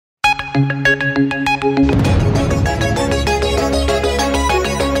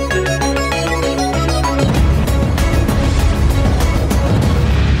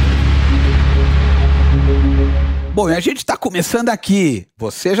Bom, e a gente está começando aqui,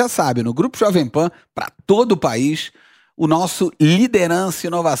 você já sabe, no Grupo Jovem Pan, para todo o país, o nosso Liderança e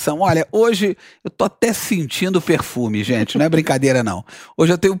Inovação. Olha, hoje eu tô até sentindo perfume, gente, não é brincadeira não.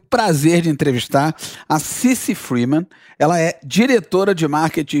 Hoje eu tenho o prazer de entrevistar a Sissi Freeman. Ela é diretora de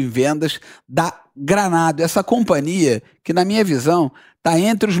marketing e vendas da Granado, essa companhia que, na minha visão, está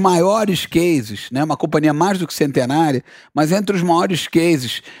entre os maiores cases, né? Uma companhia mais do que centenária, mas entre os maiores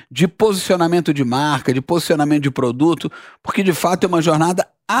cases de posicionamento de marca, de posicionamento de produto, porque de fato é uma jornada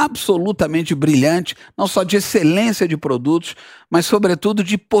absolutamente brilhante, não só de excelência de produtos, mas sobretudo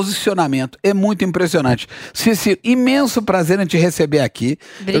de posicionamento. É muito impressionante. Sissi, imenso prazer em te receber aqui.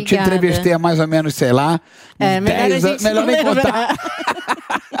 Obrigada. Eu te entrevistei há mais ou menos, sei lá, 10 anos, melhor nem contar.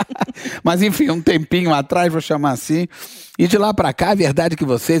 Mas enfim, um tempinho atrás, vou chamar assim. E de lá para cá, a verdade é que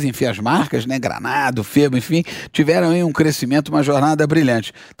vocês, enfim, as marcas, né, Granado, Freeman, enfim, tiveram aí um crescimento, uma jornada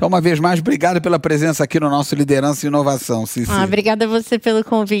brilhante. Então, uma vez mais, obrigado pela presença aqui no nosso Liderança e Inovação, Sissi. Obrigada a você pelo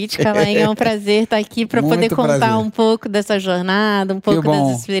convite, Calainho. É um prazer estar aqui para poder contar um pouco dessa jornada, um pouco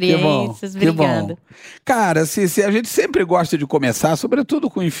das experiências. Obrigada. Cara, Sissi, a gente sempre gosta de começar, sobretudo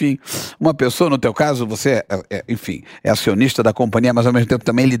com, enfim, uma pessoa, no teu caso, você, enfim, é acionista da companhia, mas ao mesmo tempo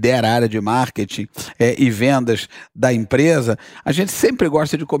também lidera a área de marketing e vendas da empresa. A gente sempre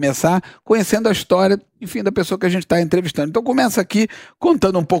gosta de começar conhecendo a história, enfim, da pessoa que a gente está entrevistando. Então começa aqui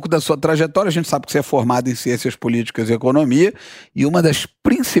contando um pouco da sua trajetória. A gente sabe que você é formado em Ciências Políticas e Economia, e uma das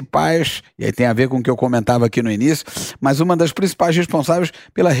principais, e aí tem a ver com o que eu comentava aqui no início, mas uma das principais responsáveis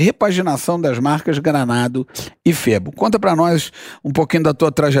pela repaginação das marcas Granado e Freeman. Conta para nós um pouquinho da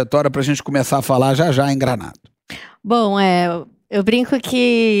tua trajetória para a gente começar a falar já em Granado. Bom, eu brinco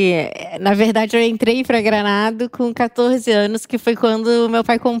que, na verdade, eu entrei para Granado com 14 anos, que foi quando meu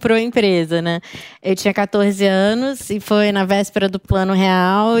pai comprou a empresa, né? Eu tinha 14 anos e foi na véspera do Plano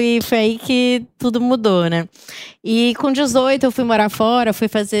Real e foi aí que tudo mudou, né? E com 18 eu fui morar fora, fui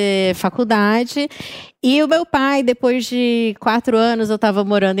fazer faculdade. E o meu pai, depois de 4 anos, eu estava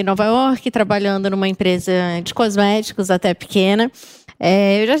morando em Nova York, trabalhando numa empresa de cosméticos, até pequena.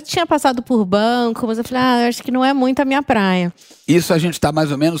 Eu já tinha passado por banco, mas eu falei, eu acho que não é muito a minha praia. Isso a gente está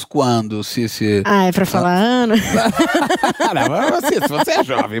mais ou menos quando, Sissi? É para falar ano? Não, Sissi, você é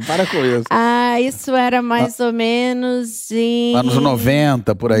jovem, para com isso. Isso era mais ou menos em... Anos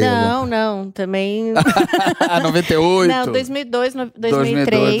 90, por aí. Não, também... 98? Não, 2002,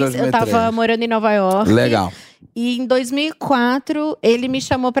 2003, eu estava morando em Nova York. Legal. E em 2004, ele me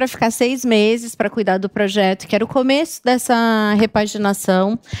chamou para ficar 6 meses para cuidar do projeto, que era o começo dessa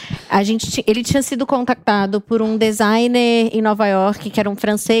repaginação. Ele tinha sido contactado por um designer em Nova York, que era um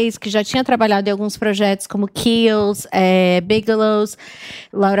francês, que já tinha trabalhado em alguns projetos como Kiehl's, Bigelow's,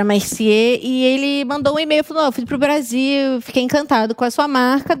 Laura Mercier, e ele mandou um e-mail, falou, eu fui para o Brasil, fiquei encantado com a sua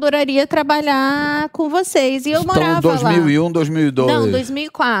marca, adoraria trabalhar com vocês. E eu morava lá. 2001, 2002? Não,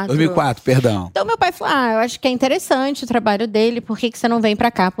 2004. 2004, perdão. Então meu pai falou, eu acho que é interessante o trabalho dele, por que você não vem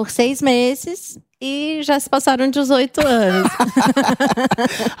para cá por 6 meses? E já se passaram 18 anos.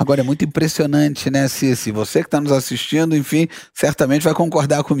 Agora é muito impressionante, né, Sissi? Você que está nos assistindo, enfim, certamente vai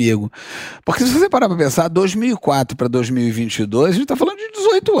concordar comigo. Porque se você parar para pensar, 2004 para 2022, a gente está falando de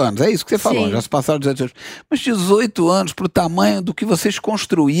 18 anos. É isso que você falou, já se passaram 18 anos. Mas 18 anos para o tamanho do que vocês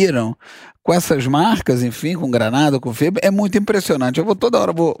construíram com essas marcas, enfim, com Granado, com Freeman, é muito impressionante. Eu vou toda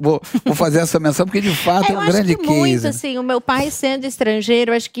hora vou fazer essa menção, porque de fato é um grande case. Muito, assim, o meu pai sendo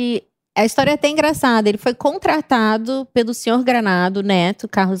estrangeiro, acho que a história é até engraçada. Ele foi contratado pelo senhor Granado, neto,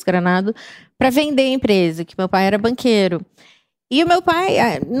 Carlos Granado, para vender a empresa, que meu pai era banqueiro. E o meu pai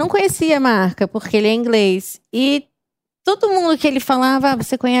não conhecia a marca, porque ele é inglês. E todo mundo que ele falava,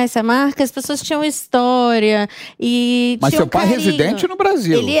 você conhece a marca? As pessoas tinham história e mas seu pai é residente no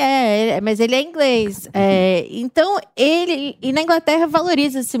Brasil. Mas ele é inglês. Então, e na Inglaterra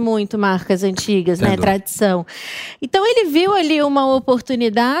valoriza-se muito marcas antigas, né? Tradição. Então, ele viu ali uma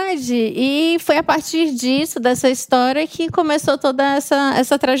oportunidade e foi a partir disso, dessa história, que começou toda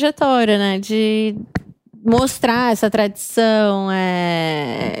essa trajetória, né? De mostrar essa tradição.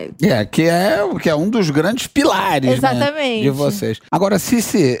 Que é um dos grandes pilares, né, de vocês. Agora,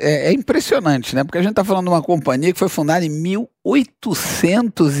 Sissi, é impressionante, né? Porque a gente está falando de uma companhia que foi fundada em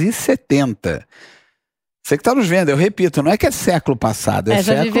 1870. Você que está nos vendo, eu repito, não é que é século passado.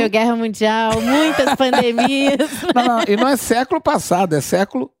 Já viveu guerra mundial, muitas pandemias. Não, e não é século passado, é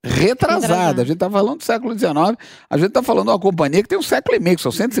século retrasado. A gente está falando do século XIX, a gente está falando de uma companhia que tem 1,5 séculos, que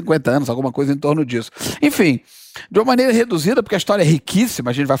são 150 anos, alguma coisa em torno disso. Enfim, de uma maneira reduzida, porque a história é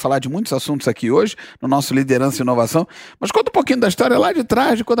riquíssima, a gente vai falar de muitos assuntos aqui hoje, no nosso Liderança e Inovação, mas conta um pouquinho da história lá de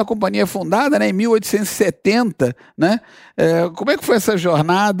trás, de quando a companhia é fundada, né, em 1870, né? Como é que foi essa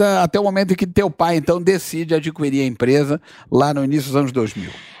jornada até o momento em que teu pai, então, decide adquirir a empresa lá no início dos anos 2000?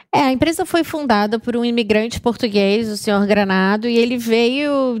 A empresa foi fundada por um imigrante português, o senhor Granado, e ele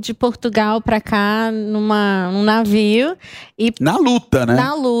veio de Portugal para cá num navio. E na luta, né?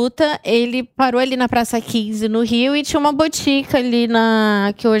 Na luta, ele parou ali na Praça 15, no Rio, e tinha uma botica ali,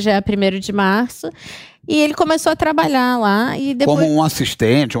 que hoje é a 1º de março. E ele começou a trabalhar lá. E depois... Como um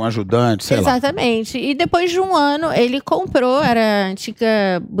assistente, um ajudante, sei lá. Exatamente. E depois de um ano, ele comprou, era a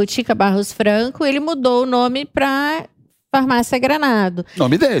antiga Botica Barros Franco, ele mudou o nome para Farmácia Granado.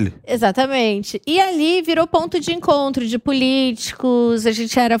 Nome dele. Exatamente. E ali virou ponto de encontro de políticos. A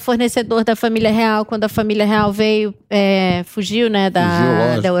gente era fornecedor da família real quando a família real veio, fugiu, né,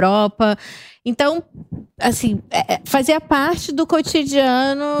 da Europa. Então, assim, fazia parte do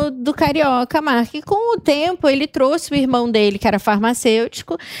cotidiano do carioca a marca. E com o tempo, ele trouxe o irmão dele, que era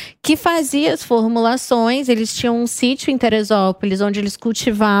farmacêutico, que fazia as formulações. Eles tinham um sítio em Teresópolis, onde eles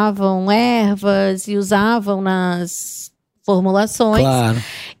cultivavam ervas e usavam nas formulações. Claro.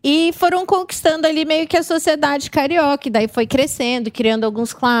 E foram conquistando ali meio que a sociedade carioca. E daí foi crescendo, criando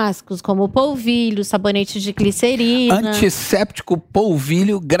alguns clássicos, como o polvilho, sabonete de glicerina. Antisséptico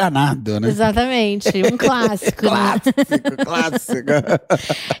polvilho Granado, né? Exatamente, um clássico. Clássico.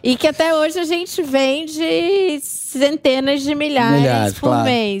 E que até hoje a gente vende centenas de milhares por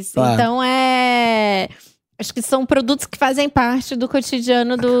mês. Claro. Então acho que são produtos que fazem parte do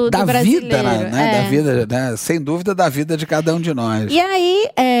cotidiano do brasileiro. Vida, né? Da vida, né? Sem dúvida, da vida de cada um de nós. E aí,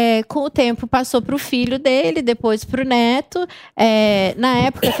 com o tempo, passou para o filho dele, depois para o neto. Na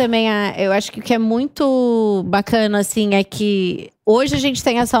época também, eu acho que o que é muito bacana, assim, é que hoje a gente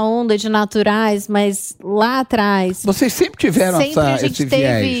tem essa onda de naturais, mas lá atrás... Vocês sempre tiveram esse viés, né? A gente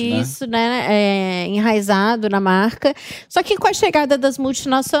teve isso, né? Enraizado na marca. Só que com a chegada das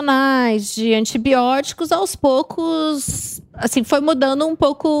multinacionais, de antibióticos, aos poucos, assim, foi mudando um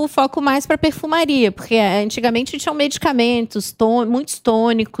pouco o foco mais para perfumaria. Porque antigamente tinham medicamentos, muitos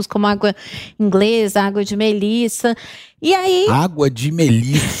tônicos, como água inglesa, água de melissa. E aí... Água de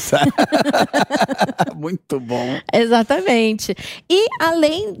melissa. Muito bom. Exatamente. E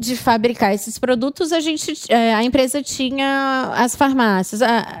além de fabricar esses produtos, a empresa tinha as farmácias.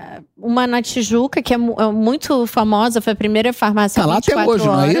 Uma na Tijuca, que é muito famosa, foi a primeira farmácia 24 horas. Tá lá até hoje,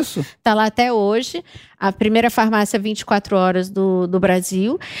 não é isso? Tá lá até hoje. A primeira farmácia 24 horas do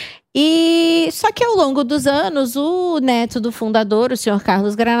Brasil. E só que ao longo dos anos, o neto do fundador, o senhor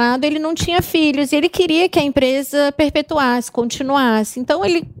Carlos Granado, ele não tinha filhos e ele queria que a empresa perpetuasse, continuasse. Então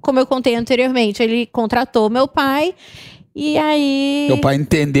ele, como eu contei anteriormente, ele contratou meu pai e aí... Meu pai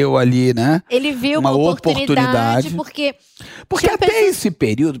entendeu ali, né? Ele viu uma oportunidade porque até esse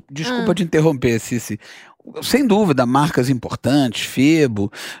período, desculpa te interromper, Sissi, sem dúvida, marcas importantes,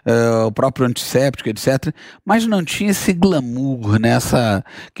 Febo, o próprio antisséptico, etc. Mas não tinha esse glamour nessa...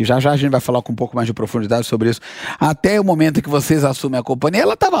 Que já a gente vai falar com um pouco mais de profundidade sobre isso. Até o momento em que vocês assumem a companhia,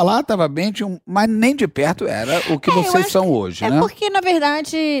 ela estava lá, estava bem, mas nem de perto era o que vocês são hoje, né? Porque, na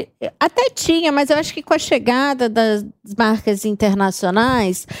verdade, até tinha, mas eu acho que com a chegada das marcas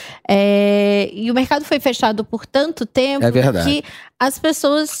internacionais, e o mercado foi fechado por tanto tempo que as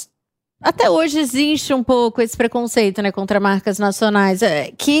pessoas... Até hoje existe um pouco esse preconceito, né, contra marcas nacionais,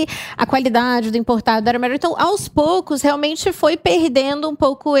 que a qualidade do importado era melhor. Então, aos poucos, realmente foi perdendo um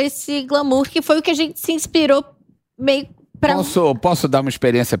pouco esse glamour, que foi o que a gente se inspirou meio para... Posso dar uma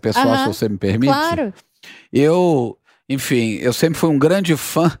experiência pessoal, se você me permite? Claro. Eu sempre fui um grande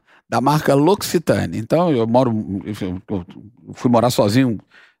fã da marca L'Occitane. Então, eu fui morar sozinho,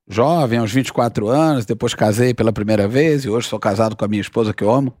 jovem, aos 24 anos, depois casei pela primeira vez, e hoje sou casado com a minha esposa, que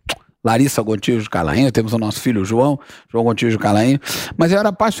eu amo, Larissa Gontijo de Calainho, temos o nosso filho João Gontijo de Calainho, mas eu era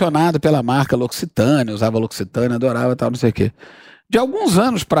apaixonado pela marca L'Occitane, usava L'Occitane, adorava tal, não sei o quê. De alguns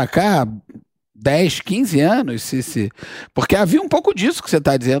anos pra cá, 10, 15 anos, porque havia um pouco disso que você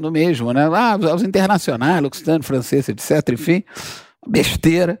está dizendo mesmo, né? Os internacionais, L'Occitane, francês, etc, enfim,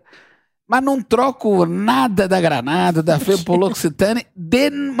 besteira. Mas não troco nada da Granado, da Freeman por L'Occitane,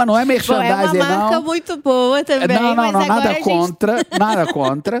 mas não é merchandising, não. É uma marca muito boa também. Não, nada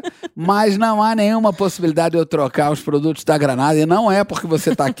contra, mas não há nenhuma possibilidade de eu trocar os produtos da Granado, e não é porque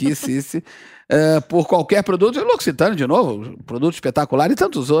você está aqui, Sissi, por qualquer produto. E L'Occitane, de novo, produto espetacular e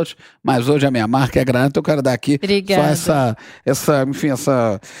tantos outros, mas hoje a minha marca é Granado, então eu quero dar aqui só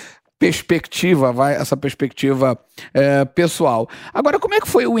essa perspectiva, pessoal. Agora, como é que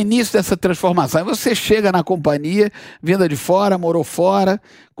foi o início dessa transformação? Você chega na companhia, vinda de fora, morou fora.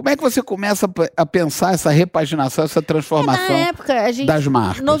 Como é que você começa a pensar essa repaginação, essa transformação na época, das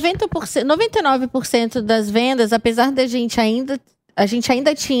marcas? 99% das vendas, apesar da a gente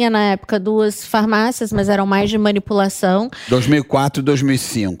ainda tinha na época 2 farmácias, mas eram mais de manipulação. 2004 e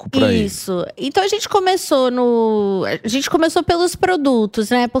 2005, por aí. Isso. Então a gente começou pelos produtos,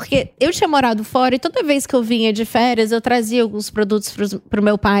 né? Porque eu tinha morado fora e toda vez que eu vinha de férias, eu trazia alguns produtos pro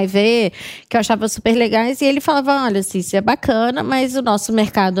meu pai ver, que eu achava super legais. E ele falava, olha, Sissi, é bacana, mas o nosso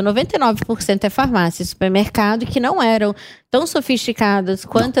mercado, 99% é farmácia e supermercado, que não eram tão sofisticadas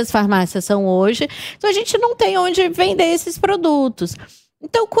quanto as farmácias são hoje. Então a gente não tem onde vender esses produtos.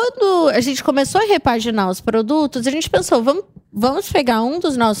 Então, quando a gente começou a repaginar os produtos, a gente pensou, vamos pegar um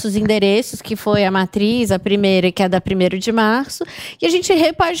dos nossos endereços, que foi a matriz, a primeira, que é da 1º de março, e a gente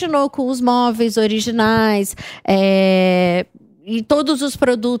repaginou com os móveis originais, e todos os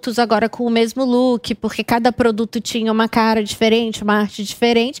produtos agora com o mesmo look, porque cada produto tinha uma cara diferente, uma arte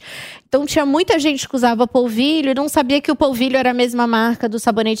diferente. Então tinha muita gente que usava polvilho e não sabia que o polvilho era a mesma marca do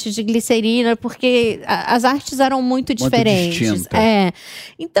sabonete de glicerina, porque as artes eram muito diferentes.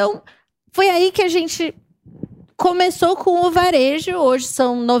 Então, foi aí que a gente começou com o varejo. Hoje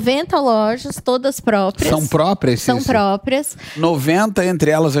são 90 lojas, todas próprias. São próprias? São próprias. 90,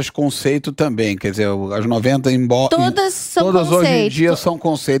 entre elas as conceito também. Quer dizer, as 90 Todas são todas conceito. Hoje em dia são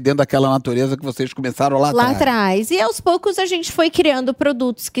conceito, dentro daquela natureza que vocês começaram lá atrás. E aos poucos a gente foi criando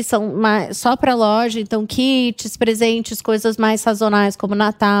produtos que são só para loja. Então, kits, presentes, coisas mais sazonais, como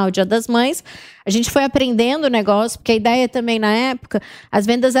Natal, Dia das Mães. A gente foi aprendendo o negócio, porque a ideia também na época, as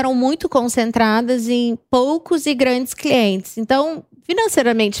vendas eram muito concentradas em poucos e grandes clientes. Então,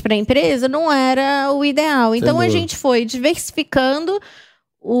 financeiramente para a empresa, não era o ideal. Então, a gente foi diversificando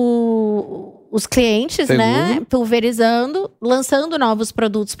os clientes, né? Pulverizando, lançando novos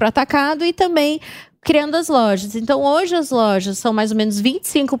produtos para atacado e também criando as lojas. Então, hoje as lojas são mais ou menos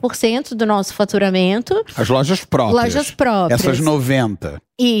 25% do nosso faturamento. As lojas próprias. Lojas próprias. Essas 90.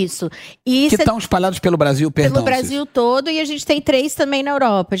 Isso. Que estão espalhados pelo Brasil, pelo Brasil todo, e a gente tem 3 também na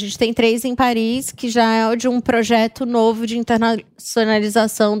Europa. A gente tem 3 em Paris, que já é de um projeto novo de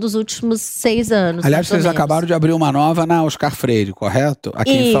internacionalização dos últimos 6 anos. Aliás, vocês acabaram de abrir uma nova na Oscar Freire, correto?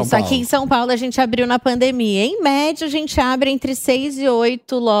 Aqui em São Paulo. Aqui em São Paulo a gente abriu na pandemia. Em média, a gente abre entre 6 e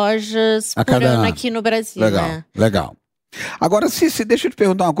 8 lojas por ano aqui no Brasil. Legal, né? Legal. Agora, Sissi, deixa eu te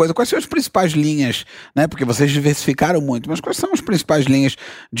perguntar uma coisa. Quais são as principais linhas, né? Porque vocês diversificaram muito, mas quais são as principais linhas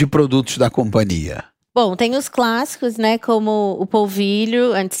de produtos da companhia? Bom, tem os clássicos, né? Como o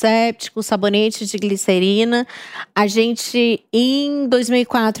polvilho, antisséptico, o sabonete de glicerina. A gente, em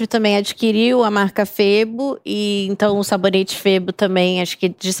 2004, também adquiriu a marca Febo. E então o sabonete Febo também, acho que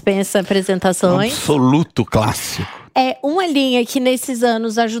dispensa apresentações. Absoluto clássico. É uma linha que nesses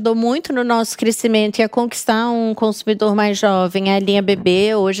anos ajudou muito no nosso crescimento e a conquistar um consumidor mais jovem, é a linha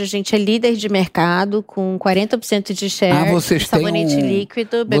bebê. Hoje a gente é líder de mercado com 40% de share de sabonete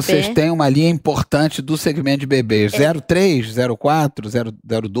líquido bebê. Vocês têm uma linha importante do segmento de bebês. 03, 04,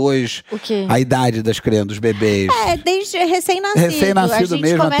 02. O quê? A idade das crianças, dos bebês. Desde recém-nascido. Recém-nascido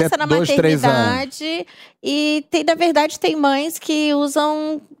mesmo, começa até na 2, 3 anos. maternidade e na verdade tem mães que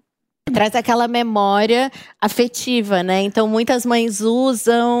usam... Traz aquela memória afetiva, né? Então, muitas mães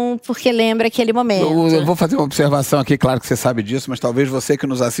usam porque lembra aquele momento. Eu vou fazer uma observação aqui, claro que você sabe disso, mas talvez você que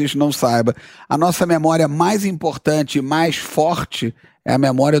nos assiste não saiba. A nossa memória mais importante e mais forte é a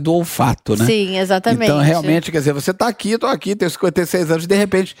memória do olfato, né? Sim, exatamente. Então, realmente, quer dizer, você tá aqui, tô aqui, tenho 56 anos, de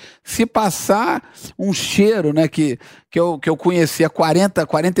repente, se passar um cheiro, né, que eu conheci há 40,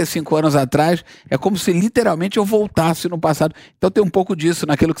 45 anos atrás, é como se literalmente eu voltasse no passado. Então tem um pouco disso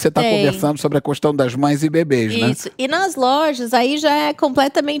naquilo que você está conversando sobre a questão das mães e bebês, né? Isso. E nas lojas, aí já é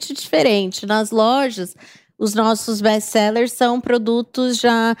completamente diferente. Nas lojas, os nossos best-sellers são produtos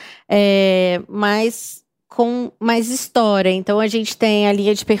já com mais história. Então, a gente tem a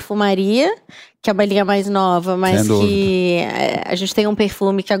linha de perfumaria, que é uma linha mais nova, mas que a gente tem um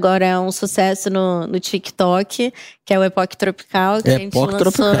perfume que agora é um sucesso no TikTok, que é o Epoque Tropical, que a gente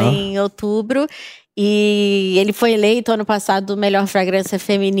lançou em outubro. E ele foi eleito ano passado melhor fragrância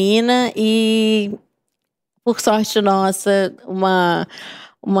feminina e, por sorte nossa, uma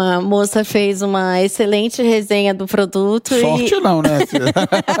moça fez uma excelente resenha do produto. Sorte não, né?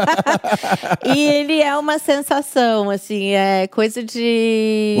 E ele é uma sensação, assim, é coisa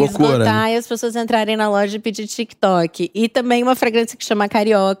de esgotar, né? E as pessoas entrarem na loja e pedir TikTok. E também uma fragrância que chama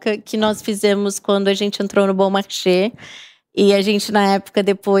Carioca, que nós fizemos quando a gente entrou no Bon Marché. E a gente, na época,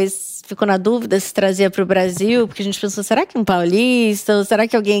 depois ficou na dúvida se trazia para o Brasil, porque a gente pensou, será que um paulista, ou será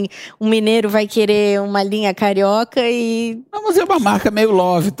que um mineiro vai querer uma linha carioca? Não, mas é uma marca meio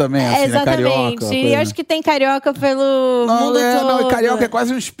love também, assim, exatamente. Né? Carioca. E acho que tem carioca pelo mundo todo. Não, carioca é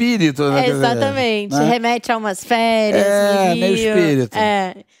quase um espírito. Né? Exatamente. Né? Remete a umas férias no Rio. Meio espírito.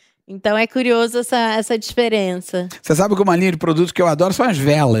 Então é curioso essa diferença. Você sabe que uma linha de produtos que eu adoro são as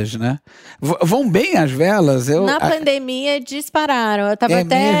velas, né? Vão bem as velas? Na pandemia dispararam. Eu estava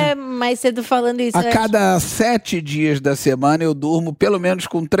até mais cedo falando isso. A cada 7 dias da semana eu durmo pelo menos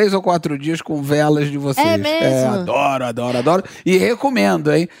com 3 ou 4 dias com velas de vocês. É mesmo? Adoro. E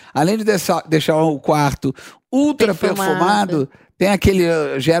recomendo, hein? Além de deixar o quarto ultra perfumado,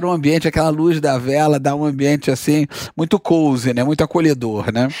 gera um ambiente, aquela luz da vela dá um ambiente assim, muito cozy, né? Muito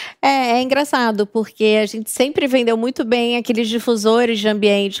acolhedor, né? É engraçado, porque a gente sempre vendeu muito bem aqueles difusores de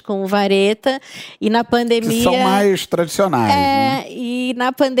ambiente com vareta, e na pandemia... Que são mais tradicionais, né? E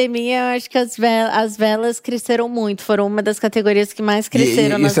na pandemia eu acho que as velas cresceram muito, foram uma das categorias que mais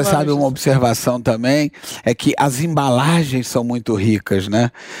cresceram nas lojas. E você sabe uma observação também, é que as embalagens são muito ricas, né?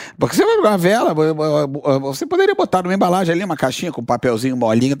 Porque você vai pegar uma vela, você poderia botar numa embalagem ali, uma caixinha com papelzinho,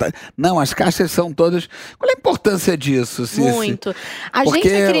 molinho. Não, as caixas são todas... Qual é a importância disso, Sissi? Muito. A gente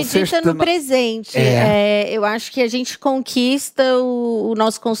acredita no presente. Eu acho que a gente conquista o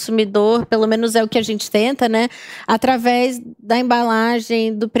nosso consumidor, pelo menos é o que a gente tenta, né? Através da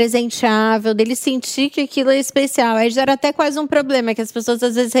embalagem, do presenteável, dele sentir que aquilo é especial. Aí gera até quase um problema, que as pessoas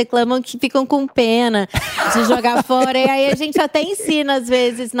às vezes reclamam que ficam com pena de jogar fora. E aí a gente até ensina, às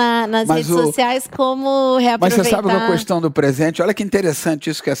vezes, nas redes sociais, como reaproveitar. Mas você sabe que a questão do presente, olha que interessante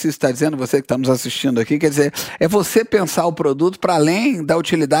isso que a Sissi está dizendo, você que está nos assistindo aqui, quer dizer, é você pensar o produto para além da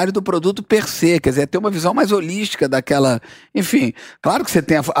utilidade do produto per se, quer dizer, ter uma visão mais holística daquela... Enfim, claro que você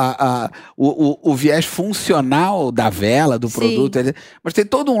tem o viés funcional da vela, do produto, mas tem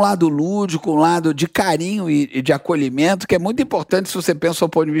todo um lado lúdico, um lado de carinho e de acolhimento, que é muito importante se você pensa do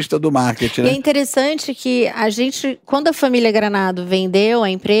ponto de vista do marketing. Né? E é interessante que a gente, quando a família Granado vendeu a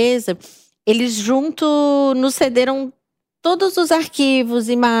empresa, eles junto nos cederam todos os arquivos,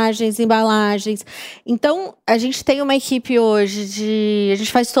 imagens, embalagens. Então, a gente tem uma equipe hoje a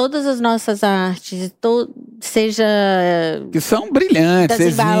gente faz todas as nossas artes, seja... Que são brilhantes,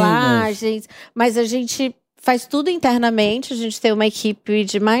 das embalagens, mas a gente faz tudo internamente. A gente tem uma equipe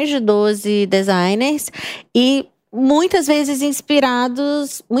de mais de 12 designers e muitas vezes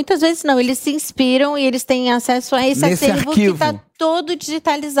inspirados, muitas vezes não, eles se inspiram e eles têm acesso a esse acervo que está todo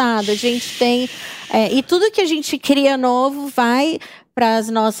digitalizado. A gente tem, e tudo que a gente cria novo vai para as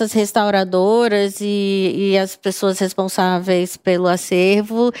nossas restauradoras e as pessoas responsáveis pelo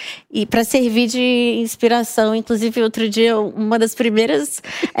acervo e para servir de inspiração. Inclusive, outro dia, uma das primeiras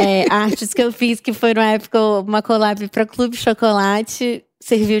artes que eu fiz, que foi na época uma collab para Clube Chocolate,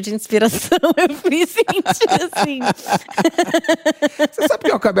 serviu de inspiração. Eu me senti assim. Você sabe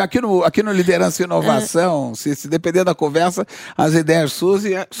que eu acabei aqui no Liderança e Inovação, se depender da conversa, as ideias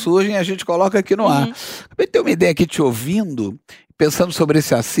surgem e a gente coloca aqui no ar. Acabei de ter uma ideia aqui te ouvindo, pensando sobre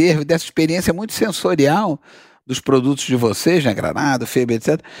esse acervo, dessa experiência muito sensorial dos produtos de vocês, né? Granado, Febo,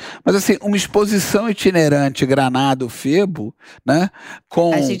 etc. Mas assim, uma exposição itinerante Granado, Febo, né?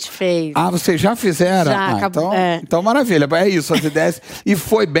 A gente fez. Vocês já fizeram? Já, acabou. Então maravilha. É isso, as ideias. E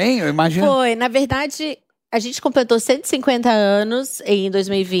foi bem, eu imagino? Foi, na verdade... A gente completou 150 anos em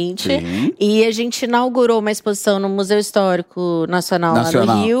 2020. Sim. E a gente inaugurou uma exposição no Museu Histórico Nacional lá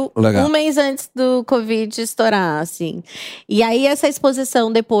no Rio. Legal. Um mês antes do Covid estourar, assim. E aí essa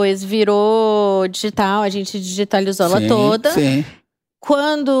exposição depois virou digital, a gente digitalizou ela toda. Sim.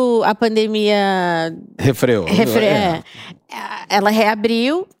 Quando a pandemia... Refreou. Ela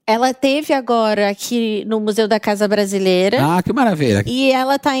reabriu. Ela teve agora aqui no Museu da Casa Brasileira. Que maravilha. E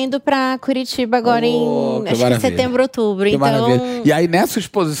ela tá indo para Curitiba agora acho que setembro, outubro. Que então... maravilha. E aí nessa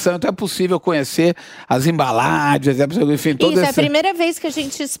exposição então é possível conhecer as embalagens, enfim, todo Isso, é a primeira vez que a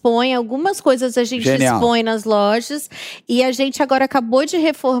gente expõe. Algumas coisas a gente expõe nas lojas. E a gente agora acabou de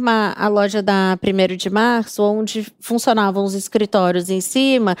reformar a loja da 1º de março, onde funcionavam os escritórios em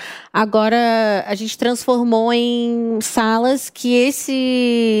cima. Agora a gente transformou em salas que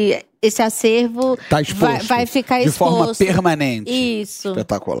esse acervo vai ficar exposto. De forma permanente. Isso.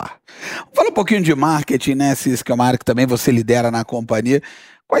 Espetacular. Fala um pouquinho de marketing, né, Sissi, que é uma área que também você lidera na companhia.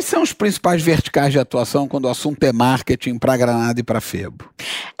 Quais são os principais verticais de atuação quando o assunto é marketing para Granado e para Febo?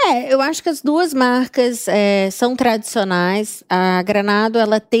 Eu acho que as duas marcas são tradicionais. A Granado,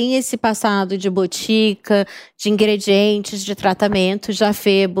 ela tem esse passado de botica, de ingredientes, de tratamento. Já a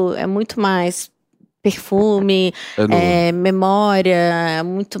Febo é muito mais perfume, memória,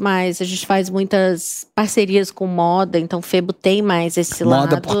 muito mais. A gente faz muitas parcerias com moda, então Febo tem mais esse lado.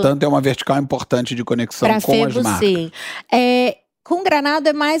 Moda, portanto, é uma vertical importante de conexão com Febo, as marcas. Sim. Com Granado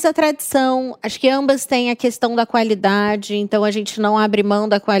é mais a tradição. Acho que ambas têm a questão da qualidade, então a gente não abre mão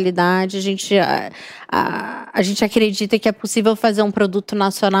da qualidade. A gente acredita que é possível fazer um produto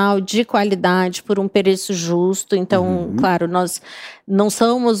nacional de qualidade por um preço justo. Então, claro, nós não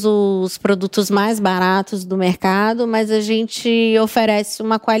somos os produtos mais baratos do mercado, mas a gente oferece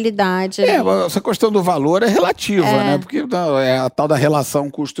uma qualidade. Essa questão do valor é relativa, né? Porque é a tal da relação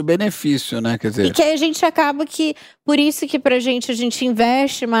custo-benefício, né? Quer dizer... E que aí a gente acaba que... Por isso que pra gente, a gente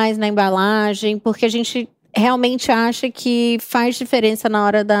investe mais na embalagem, porque a gente realmente acha que faz diferença na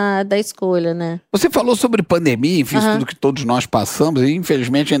hora da escolha, né? Você falou sobre pandemia, enfim, tudo que todos nós passamos, e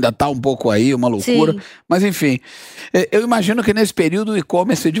infelizmente ainda está um pouco aí, uma loucura. Sim. Mas enfim, eu imagino que nesse período o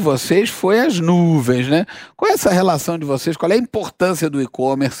e-commerce de vocês foi às nuvens, né? Qual é essa relação de vocês? Qual é a importância do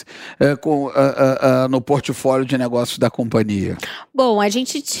e-commerce no portfólio de negócios da companhia? Bom, a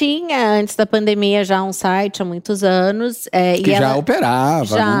gente tinha, antes da pandemia, já um site há muitos anos. Que já operava,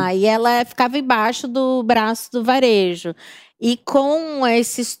 já, né? E ela ficava embaixo do braço do varejo. E com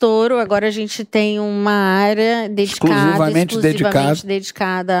esse estouro, agora a gente tem uma área exclusivamente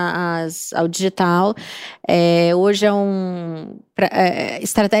dedicada ao digital. Hoje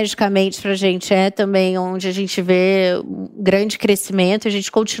estrategicamente para a gente também onde a gente vê um grande crescimento. A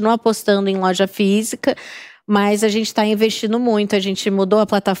gente continua apostando em loja física, mas a gente está investindo muito. A gente mudou a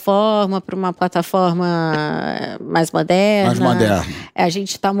plataforma para uma plataforma mais moderna. A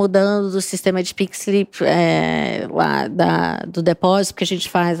gente está mudando do sistema de Pick Slip lá do depósito, porque a gente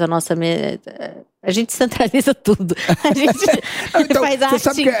faz a nossa... A gente centraliza tudo. A gente faz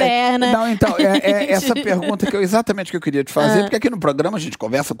arte interna. Essa pergunta exatamente que eu queria te fazer, porque aqui no programa a gente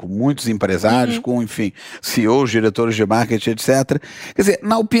conversa com muitos empresários, com, enfim, CEOs, diretores de marketing, etc. Quer dizer,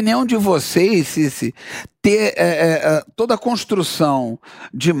 na opinião de vocês, Sissi, ter toda a construção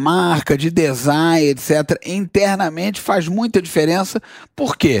de marca, de design, etc., internamente faz muita diferença.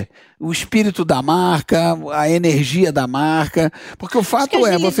 Por quê? O espírito da marca, a energia da marca, porque o fato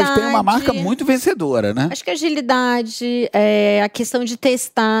vocês têm uma marca muito vencedora, né? Acho que a agilidade, a questão de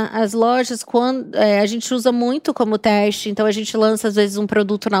testar as lojas, quando a gente usa muito como teste, então a gente lança às vezes um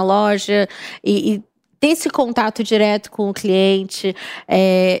produto na loja e ter esse contato direto com o cliente.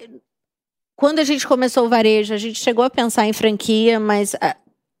 Quando a gente começou o varejo, a gente chegou a pensar em franquia, mas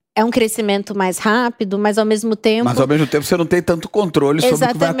é um crescimento mais rápido, mas ao mesmo tempo... Mas ao mesmo tempo você não tem tanto controle sobre o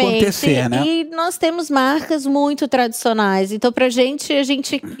que vai acontecer, né? E nós temos marcas muito tradicionais. Então, pra gente, a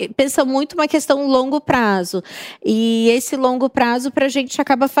gente pensa muito uma questão longo prazo. E esse longo prazo, pra gente,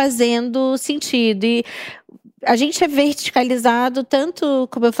 acaba fazendo sentido. E a gente é verticalizado tanto,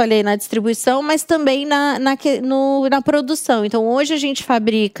 como eu falei, na distribuição, mas também na produção. Então, hoje a gente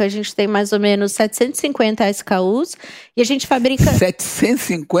tem mais ou menos 750 SKUs e a gente fabrica...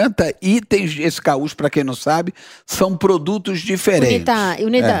 750 itens SKUs, para quem não sabe, são produtos diferentes.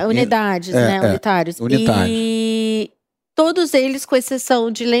 Unitários. E todos eles, com exceção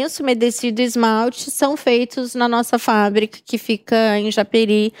de lenço umedecido e esmalte, são feitos na nossa fábrica, que fica em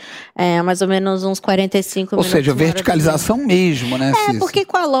Japeri, mais ou menos uns 45 minutos. Ou seja, verticalização mesmo, né, Sissi? Porque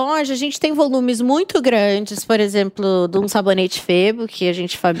com a loja a gente tem volumes muito grandes, por exemplo, de um sabonete Febo, que a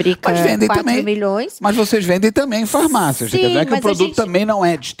gente fabrica 4 milhões. Mas vocês vendem também em farmácias, não é que o produto também não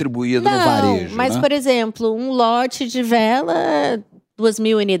é distribuído no varejo. Mas, por exemplo, um lote de vela...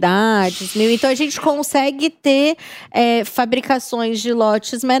 2.000 unidades, 1.000. Então, a gente consegue ter fabricações de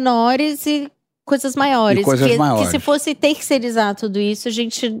lotes menores e coisas maiores. Que se fosse terceirizar tudo isso, a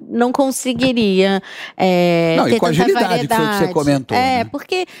gente não conseguiria ter com a tanta agilidade variedade. Que foi o que você comentou. Né?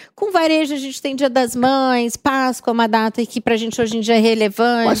 Porque com varejo a gente tem Dia das Mães, Páscoa, uma data que pra gente hoje em dia é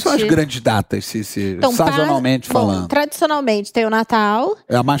relevante. Quais são as grandes datas, Sissi, sazonalmente falando? Tradicionalmente tem o Natal.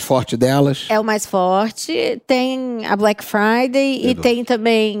 É a mais forte delas? É o mais forte. Tem a Black Friday e tem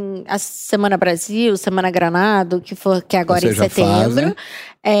também a Semana Brasil, Semana Granado, que é agora em setembro.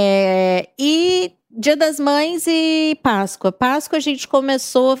 E Dia das Mães e Páscoa. Páscoa a gente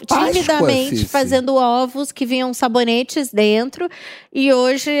começou timidamente fazendo ovos que vinham sabonetes dentro. E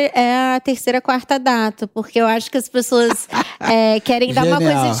hoje é a 3ª, 4ª data. Porque eu acho que as pessoas querem dar uma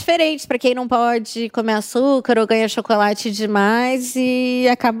coisa diferente para quem não pode comer açúcar ou ganha chocolate demais. E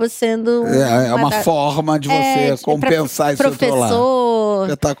acaba sendo uma forma de você compensar esse outro lado.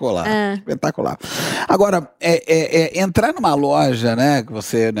 Espetacular. Agora, entrar numa loja, né? Que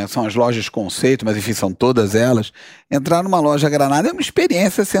você, né, são as lojas conceito, mas enfim, são todas elas, entrar numa loja Granado é uma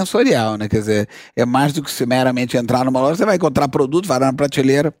experiência sensorial, né? Quer dizer, é mais do que se meramente entrar numa loja, você vai encontrar produto, vai lá na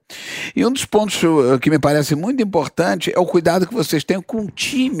prateleira. E um dos pontos que me parece muito importante é o cuidado que vocês têm com o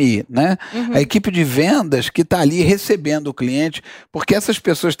time, né? A equipe de vendas que está ali recebendo o cliente, porque essas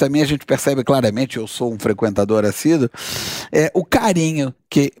pessoas também a gente percebe claramente, eu sou um frequentador assíduo, o carinho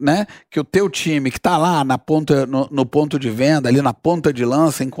que o teu time, que está lá na ponta, no ponto de venda, ali na ponta de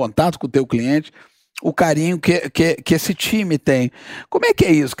lança, em contato com o teu cliente, o carinho que esse time tem. Como é que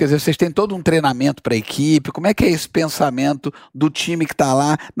é isso? Quer dizer, vocês têm todo um treinamento para a equipe, como é que é esse pensamento do time que está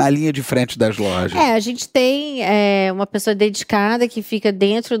lá na linha de frente das lojas? A gente tem uma pessoa dedicada que fica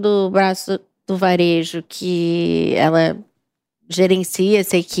dentro do braço do varejo, que ela gerencia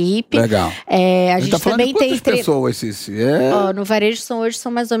essa equipe. Legal. A gente tá falando também de quantas tem pessoas, Sissi? no varejo hoje são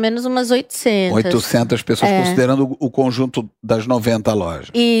mais ou menos umas 800. 800 pessoas, considerando o conjunto das 90 lojas.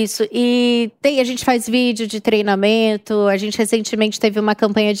 Isso, e a gente faz vídeo de treinamento, a gente recentemente teve uma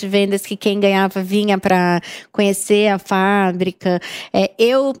campanha de vendas que quem ganhava vinha para conhecer a fábrica.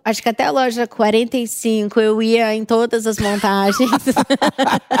 Eu, acho que até a loja 45, eu ia em todas as montagens.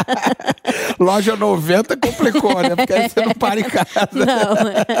 Loja 90 complicou, né? Porque aí você não para em casa. Não,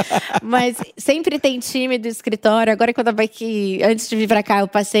 mas sempre tem time do escritório. Agora, quando eu vai que antes de vir pra cá, eu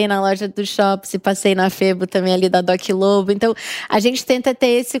passei na loja do Shops e passei na Febo também ali da Doc Lobo. Então, a gente tenta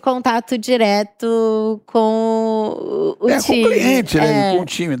ter esse contato direto com o time. Com o cliente, né? E com o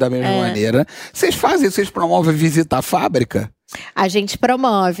time da mesma maneira. Vocês promovem visita à fábrica? A gente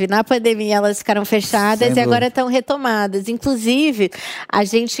promove. Na pandemia elas ficaram fechadas e agora estão retomadas. Inclusive, a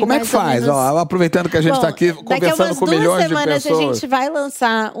gente... Como é que faz? Aproveitando que a gente está aqui conversando com milhões de pessoas. Daqui a umas 2 semanas a gente vai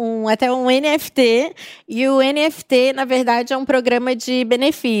lançar até um NFT. E o NFT, na verdade, é um programa de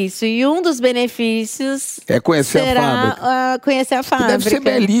benefício. E um dos benefícios é conhecer será conhecer a fábrica. Que deve ser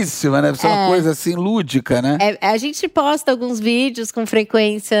belíssima, né? Deve ser uma coisa assim lúdica, né? A gente posta alguns vídeos com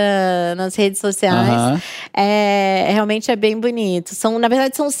frequência nas redes sociais. Realmente é bem bonito. Na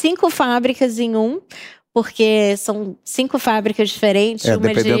verdade, são 5 fábricas em porque são 5 fábricas diferentes.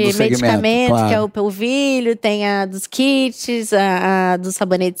 Uma de medicamento, claro, que é o polvilho, tem a dos kits, a dos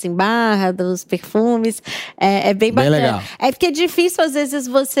sabonetes em barra, dos perfumes. É bem bacana. Bem legal. Porque é difícil, às vezes,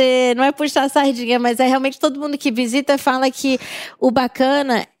 você... Não é puxar a sardinha, mas realmente todo mundo que visita fala que o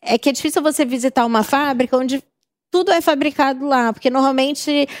bacana é que é difícil você visitar uma fábrica onde tudo é fabricado lá, porque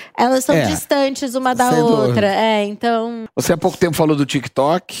normalmente elas são distantes uma da outra. Então... Você há pouco tempo falou do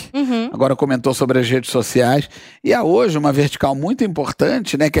TikTok, agora comentou sobre as redes sociais, e há hoje uma vertical muito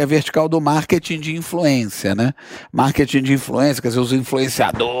importante, né, que é a vertical do marketing de influência, né? Marketing de influência, quer dizer, os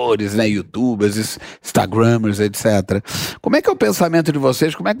influenciadores, né, youtubers, instagramers, etc. Como é que é o pensamento de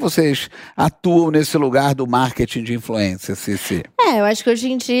vocês? Como é que vocês atuam nesse lugar do marketing de influência, Sissi? Eu acho que hoje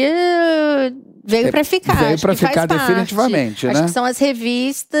em dia... Veio pra ficar. Veio pra ficar definitivamente, né? Acho que são as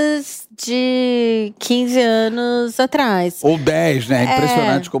revistas de 15 anos atrás. Ou 10, né?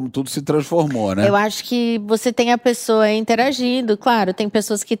 Impressionante como tudo se transformou, né? Eu acho que você tem a pessoa interagindo. Claro, tem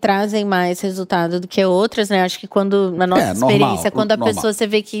pessoas que trazem mais resultado do que outras, né? Acho que na nossa experiência, quando a pessoa você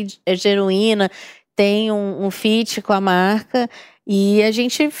vê que é genuína, tem um fit com a marca... E a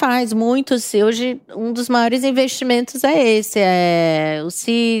gente faz muitos. Hoje, um dos maiores investimentos é esse. Os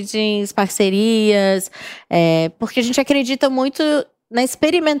seedings, parcerias. Porque a gente acredita muito na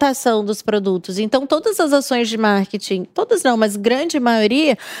experimentação dos produtos. Então, todas as ações de marketing, todas não, mas grande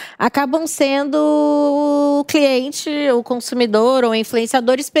maioria, acabam sendo o cliente, o consumidor ou o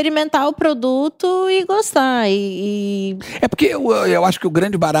influenciador experimentar o produto e gostar. É porque eu acho que o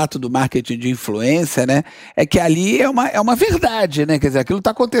grande barato do marketing de influência, né, é que ali é uma verdade, né? Quer dizer, aquilo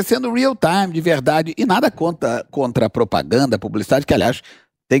está acontecendo real time, de verdade, e nada contra a propaganda, a publicidade, que, aliás,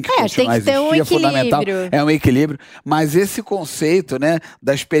 tem que continuar tem que ter um existir, é fundamental, é um equilíbrio, mas esse conceito, né,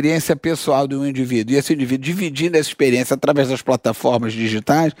 da experiência pessoal de um indivíduo, e esse indivíduo dividindo essa experiência através das plataformas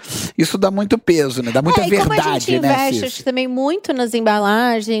digitais, isso dá muito peso, né, dá muita verdade, como a gente investe, acho que também muito nas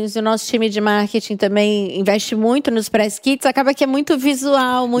embalagens, o nosso time de marketing também investe muito nos press kits, acaba que é muito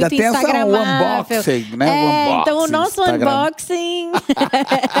visual, muito instagramável. Unboxing, né? Então o nosso unboxing,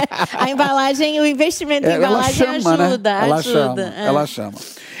 a embalagem, o investimento em embalagem ajuda. Ela chama.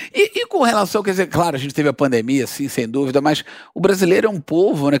 E com relação, quer dizer, claro, a gente teve a pandemia, sim, sem dúvida, mas o brasileiro é um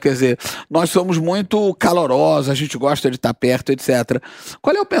povo, né, quer dizer, nós somos muito calorosos, a gente gosta de estar perto, etc.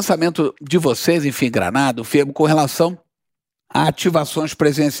 Qual é o pensamento de vocês, enfim, Granado, Febo, com relação a ativações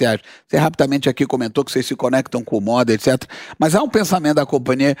presenciais. Você rapidamente aqui comentou que vocês se conectam com moda, etc. Mas há um pensamento da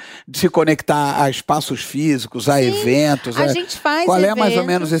companhia de se conectar a espaços físicos, a eventos. A gente faz Qual eventos. É mais ou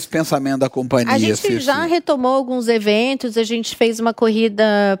menos esse pensamento da companhia? A gente já retomou alguns eventos, a gente fez uma corrida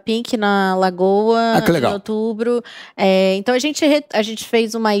Pink na Lagoa que legal. em outubro. Então a gente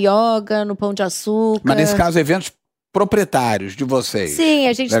fez uma yoga no Pão de Açúcar. Mas nesse caso, eventos proprietários de vocês. Sim,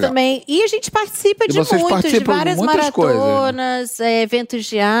 a gente também. E a gente participa de várias maratonas, eventos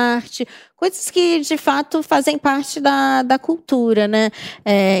de arte, coisas que de fato fazem parte da cultura, né?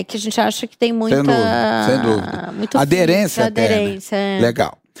 Que a gente acha que tem muita. Sem dúvida. Muito aderência. Aderência.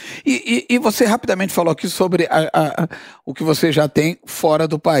 Legal. E você rapidamente falou aqui sobre o que você já tem fora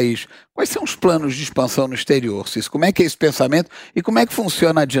do país. Quais são os planos de expansão no exterior, Sissi? Como é que é esse pensamento e como é que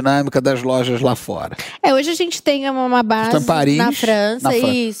funciona a dinâmica das lojas lá fora? Hoje a gente tem uma base em Paris, na França,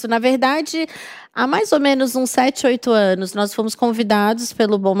 isso. Na verdade, há mais ou menos uns 7, 8 anos, nós fomos convidados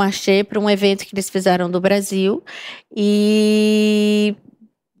pelo Bon Marché para um evento que eles fizeram do Brasil. E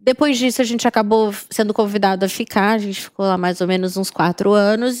depois disso, a gente acabou sendo convidado a ficar. A gente ficou lá mais ou menos uns 4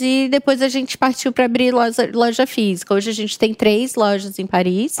 anos. E depois a gente partiu para abrir loja física. Hoje a gente tem 3 lojas em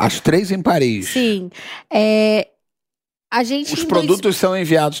Paris. As 3 em Paris? Sim. Os produtos são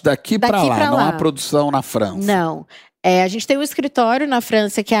enviados daqui para lá, não há produção na França? Não. A gente tem um escritório na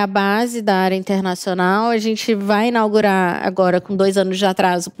França, que é a base da área internacional. A gente vai inaugurar agora, com 2 anos de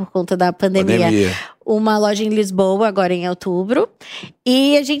atraso por conta da pandemia. Uma loja em Lisboa, agora em outubro.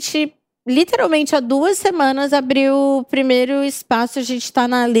 E a gente, literalmente, há 2 semanas, abriu o primeiro espaço. A gente está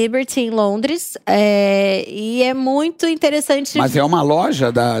na Liberty, em Londres. E é muito interessante. Mas é uma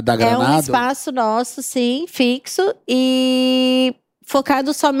loja da Granado? É um espaço nosso, sim, fixo. E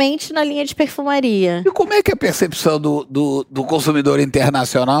focado somente na linha de perfumaria. E como é que é a percepção do consumidor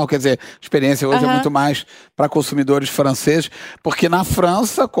internacional? Quer dizer, a experiência hoje é muito mais para consumidores franceses, porque na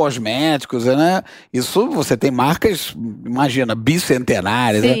França, cosméticos, né? Isso você tem marcas, imagina,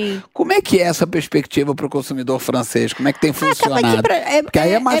 bicentenárias. Né? Como é que é essa perspectiva para o consumidor francês? Como é que tem funcionado? Porque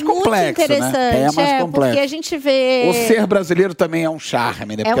aí é mais complexo, né? Aí é mais complexo. Porque a gente vê. O ser brasileiro também é um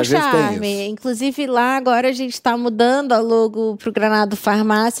charme, né? Porque às vezes tem isso. Inclusive lá agora a gente está mudando a logo para o Granado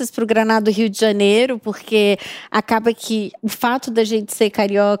Farmácias, para o Granado Rio de Janeiro, porque acaba que o fato da gente ser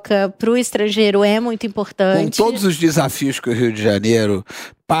carioca para o estrangeiro é muito importante. Com todos os desafios que o Rio de Janeiro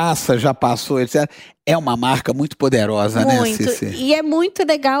já passou, etc. É uma marca muito poderosa, né, Sissi? E é muito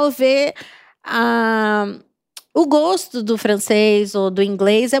legal ver o gosto do francês ou do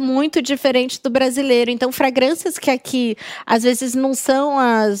inglês é muito diferente do brasileiro. Então, fragrâncias que aqui, às vezes, não são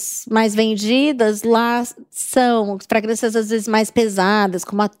as mais vendidas, lá são fragrâncias, às vezes, mais pesadas,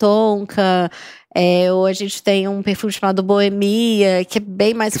 como a tonka. Ou a gente tem um perfume chamado Bohemia, que é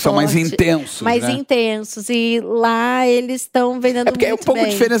bem mais forte. São mais intensos, mais intensos. E lá eles estão vendendo muito bem. É porque é um pouco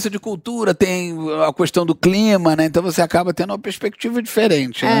de diferença de cultura, tem a questão do clima, né? Então você acaba tendo uma perspectiva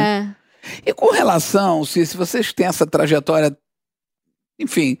diferente, né? E com relação, se vocês têm essa trajetória,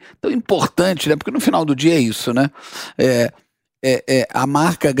 enfim, tão importante, né? Porque no final do dia é isso, né? A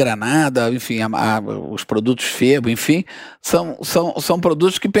marca Granada, enfim, os produtos Febo, enfim, são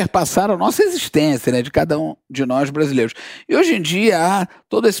produtos que perpassaram a nossa existência, né? De cada um de nós brasileiros. E hoje em dia há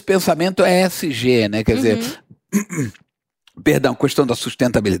todo esse pensamento ESG, né? Quer dizer, perdão, a questão da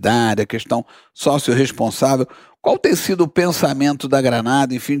sustentabilidade, a questão socio-responsável. Qual tem sido o pensamento da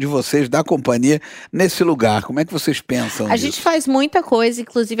Granado, enfim, de vocês, da companhia, nesse lugar? Como é que vocês pensam nisso? A gente faz muita coisa,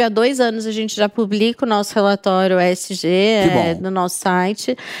 inclusive há 2 anos a gente já publica o nosso relatório ESG no nosso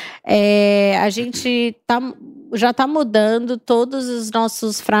site. A gente já está mudando todos os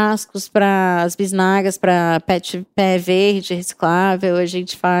nossos frascos para as bisnagas, para pé verde, reciclável. A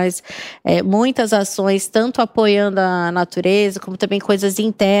gente faz muitas ações, tanto apoiando a natureza, como também coisas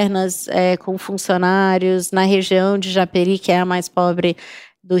internas com funcionários na região de Japeri, que é a mais pobre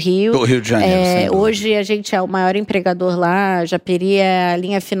do Rio. Do Rio de Janeiro. Hoje a gente é o maior empregador lá. Japeri é a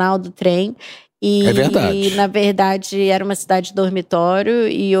linha final do trem. É verdade. E, na verdade, era uma cidade dormitório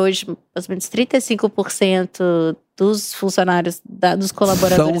e hoje, mais ou menos 35% dos funcionários, dos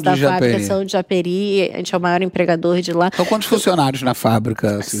colaboradores da fábrica são de Japeri. A gente é o maior empregador de lá. Então, quantos funcionários na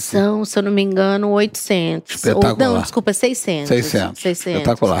fábrica, Sissi? São, se eu não me engano, 800. Espetacular. Não, desculpa, 600. 600.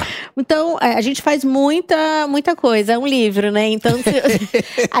 Espetacular. Então, a gente faz muita coisa. É um livro, né? Então,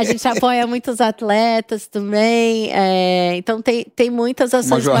 a gente apoia muitos atletas também. Então, tem muitas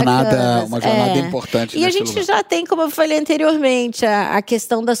ações bacanas. Uma jornada importante. E a gente já tem, como eu falei anteriormente, a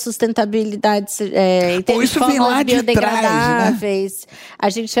questão da sustentabilidade sustentabilidade, Pô, isso vem lá de biodegradáveis. Trás, né? A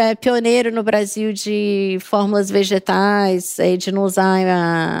gente é pioneiro no Brasil de fórmulas vegetais, de não usar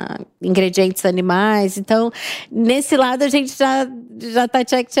ingredientes animais. Então, nesse lado a gente já tá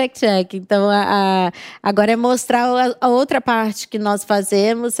check. Então, agora é mostrar a outra parte que nós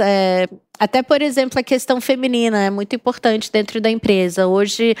fazemos. Até, por exemplo, a questão feminina é muito importante dentro da empresa.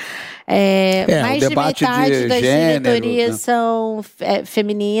 Hoje, mais de metade das diretorias, né, são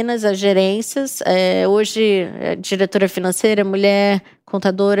femininas, as gerências. Hoje, diretora financeira é mulher,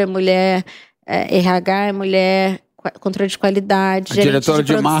 contadora é mulher, RH é mulher, controle de qualidade, diretora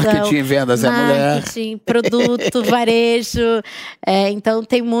de marketing e vendas é mulher. Marketing, produto, varejo. Então,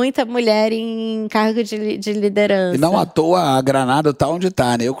 tem muita mulher em cargo de liderança. E não à toa a Granado está onde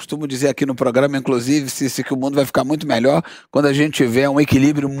está, né? Eu costumo dizer aqui no programa, inclusive, Sissi, que o mundo vai ficar muito melhor quando a gente tiver um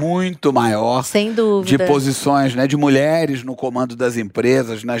equilíbrio muito maior. Sem dúvida. De posições, né, de mulheres no comando das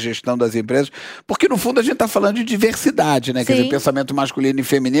empresas, na gestão das empresas. Porque, no fundo, a gente está falando de diversidade, né? Quer dizer, pensamento masculino e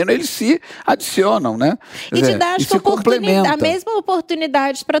feminino, eles se adicionam, né? E te dá a mesma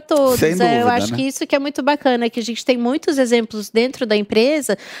oportunidade para todos. Sem dúvida, eu acho, né, que isso que é muito bacana, que a gente tem muitos exemplos dentro da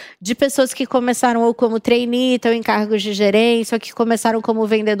empresa de pessoas que começaram ou como trainee, estão em cargos de gerência, ou que começaram como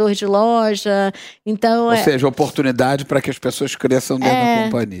vendedor de loja. Então, ou seja, oportunidade para que as pessoas cresçam dentro da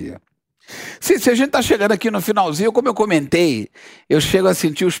companhia. Se a gente está chegando aqui no finalzinho, como eu comentei, eu chego a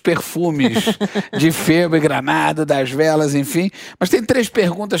sentir os perfumes de febo e granado, das velas, enfim. Mas tem 3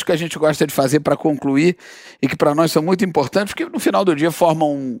 perguntas que a gente gosta de fazer para concluir e que para nós são muito importantes, porque no final do dia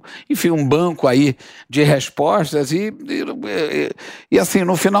formam, um banco aí de respostas e assim,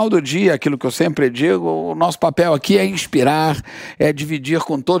 no final do dia, aquilo que eu sempre digo, o nosso papel aqui é inspirar, é dividir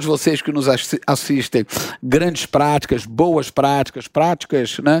com todos vocês que nos assistem grandes práticas, boas práticas,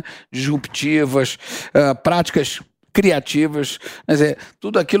 né, disruptivas, práticas criativas, quer dizer,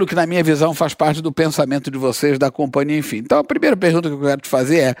 tudo aquilo que na minha visão faz parte do pensamento de vocês, da companhia, enfim. Então a primeira pergunta que eu quero te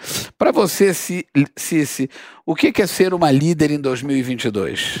fazer é, para você, Sissi, o que é ser uma líder em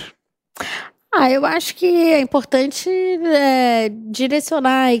 2022? Eu acho que é importante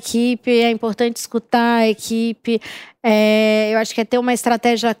direcionar a equipe, é importante escutar a equipe. Eu acho que é ter uma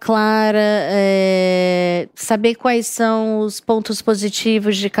estratégia clara, saber quais são os pontos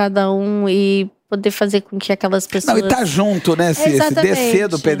positivos de cada um e poder fazer com que aquelas pessoas... Não, e tá junto, né, Sissi? Descer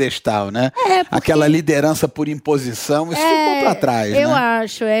do pedestal, né? Porque... aquela liderança por imposição, isso ficou para trás, eu né?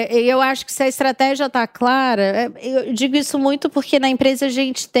 acho. Eu acho que se a estratégia tá clara... eu digo isso muito porque na empresa a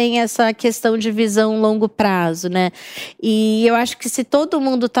gente tem essa questão de visão longo prazo, né? E eu acho que se todo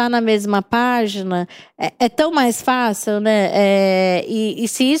mundo tá na mesma página, é tão mais fácil, né? E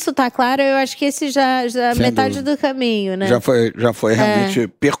se isso tá claro, eu acho que esse já é metade do caminho, né? Já foi realmente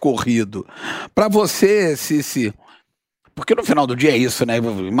percorrido. Para você, Sissi, porque no final do dia é isso, né?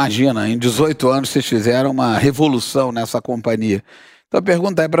 Imagina, em 18 anos vocês fizeram uma revolução nessa companhia. Então a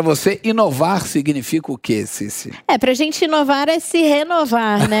pergunta é para você, inovar significa o quê, Sissi? Pra gente inovar é se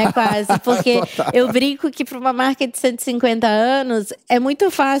renovar, né, quase. Porque eu brinco que para uma marca de 150 anos, é muito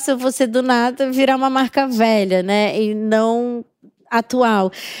fácil você do nada virar uma marca velha, né? E não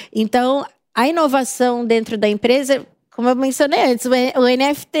atual. Então, a inovação dentro da empresa... como eu mencionei antes, o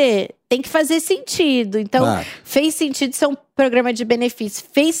NFT tem que fazer sentido. Então, fez sentido ser um programa de benefício.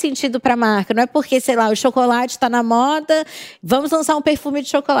 Fez sentido para a marca. Não é porque, sei lá, o chocolate está na moda, vamos lançar um perfume de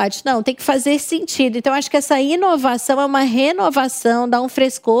chocolate. Não, tem que fazer sentido. Então, acho que essa inovação é uma renovação, dá um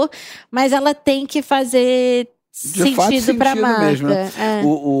frescor, mas ela tem que fazer... sentido para a marca. Mesmo, né?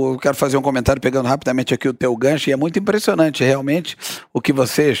 Eu quero fazer um comentário pegando rapidamente aqui o teu gancho, e é muito impressionante realmente o que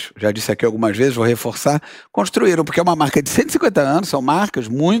vocês, já disse aqui algumas vezes, vou reforçar, construíram, porque é uma marca de 150 anos, são marcas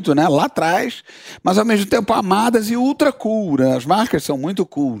muito, né, lá atrás, mas ao mesmo tempo amadas e ultra cool, né? As marcas são muito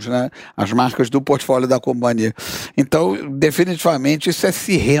cool, né? As marcas do portfólio da companhia. Então, definitivamente, isso é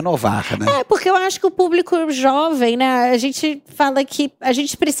se renovar, né? Porque eu acho que o público jovem, né, a gente fala que a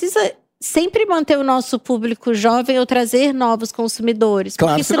gente precisa sempre manter o nosso público jovem ou trazer novos consumidores.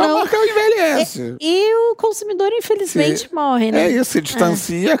 Claro, porque senão a marca envelhece. E o consumidor, infelizmente, morre, né? É isso, se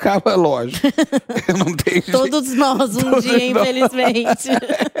distancia e acaba, lógico. Não tem Todos nós, dia, infelizmente.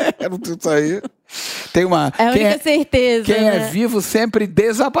 Isso aí. Tem uma... É a única certeza. Quem é vivo sempre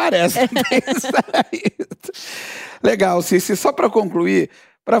desaparece. Legal, Sissi. Só para concluir,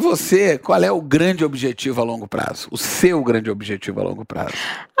 para você, qual é o grande objetivo a longo prazo? O seu grande objetivo a longo prazo?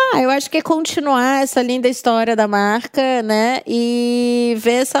 Eu acho que é continuar essa linda história da marca, né? E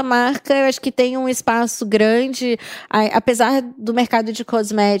ver essa marca, eu acho que tem um espaço grande, apesar do mercado de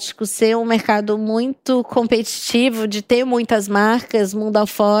cosméticos ser um mercado muito competitivo, de ter muitas marcas mundo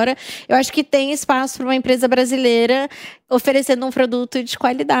afora, eu acho que tem espaço para uma empresa brasileira oferecendo um produto de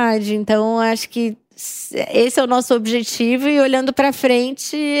qualidade. Então, eu acho que esse é o nosso objetivo, e olhando para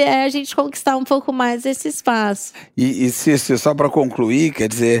frente é a gente conquistar um pouco mais esse espaço. E Sissi, só para concluir, quer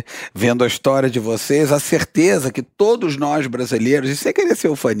dizer, vendo a história de vocês, a certeza que todos nós brasileiros, e sem querer ser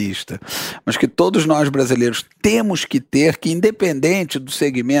ufanista, mas que todos nós brasileiros temos que ter, que independente do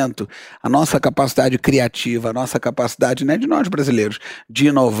segmento, a nossa capacidade criativa, a nossa capacidade, né, de nós brasileiros, de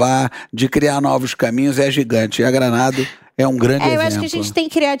inovar, de criar novos caminhos é gigante. E a Granado é um grande exemplo. Eu acho que a gente tem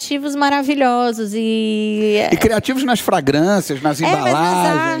criativos maravilhosos e criativos nas fragrâncias, nas embalagens,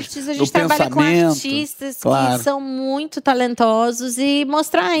 nas artes, a gente trabalha com artistas que são muito talentosos, e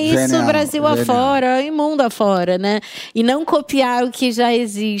mostrar isso Brasil afora e mundo afora, né? E não copiar o que já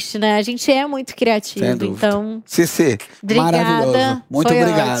existe, né? A gente é muito criativo, então... Sissi, maravilhoso. Muito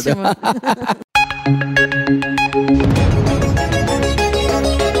obrigado.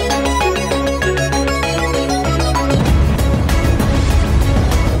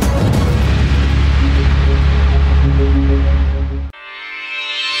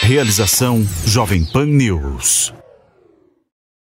 Realização Jovem Pan News.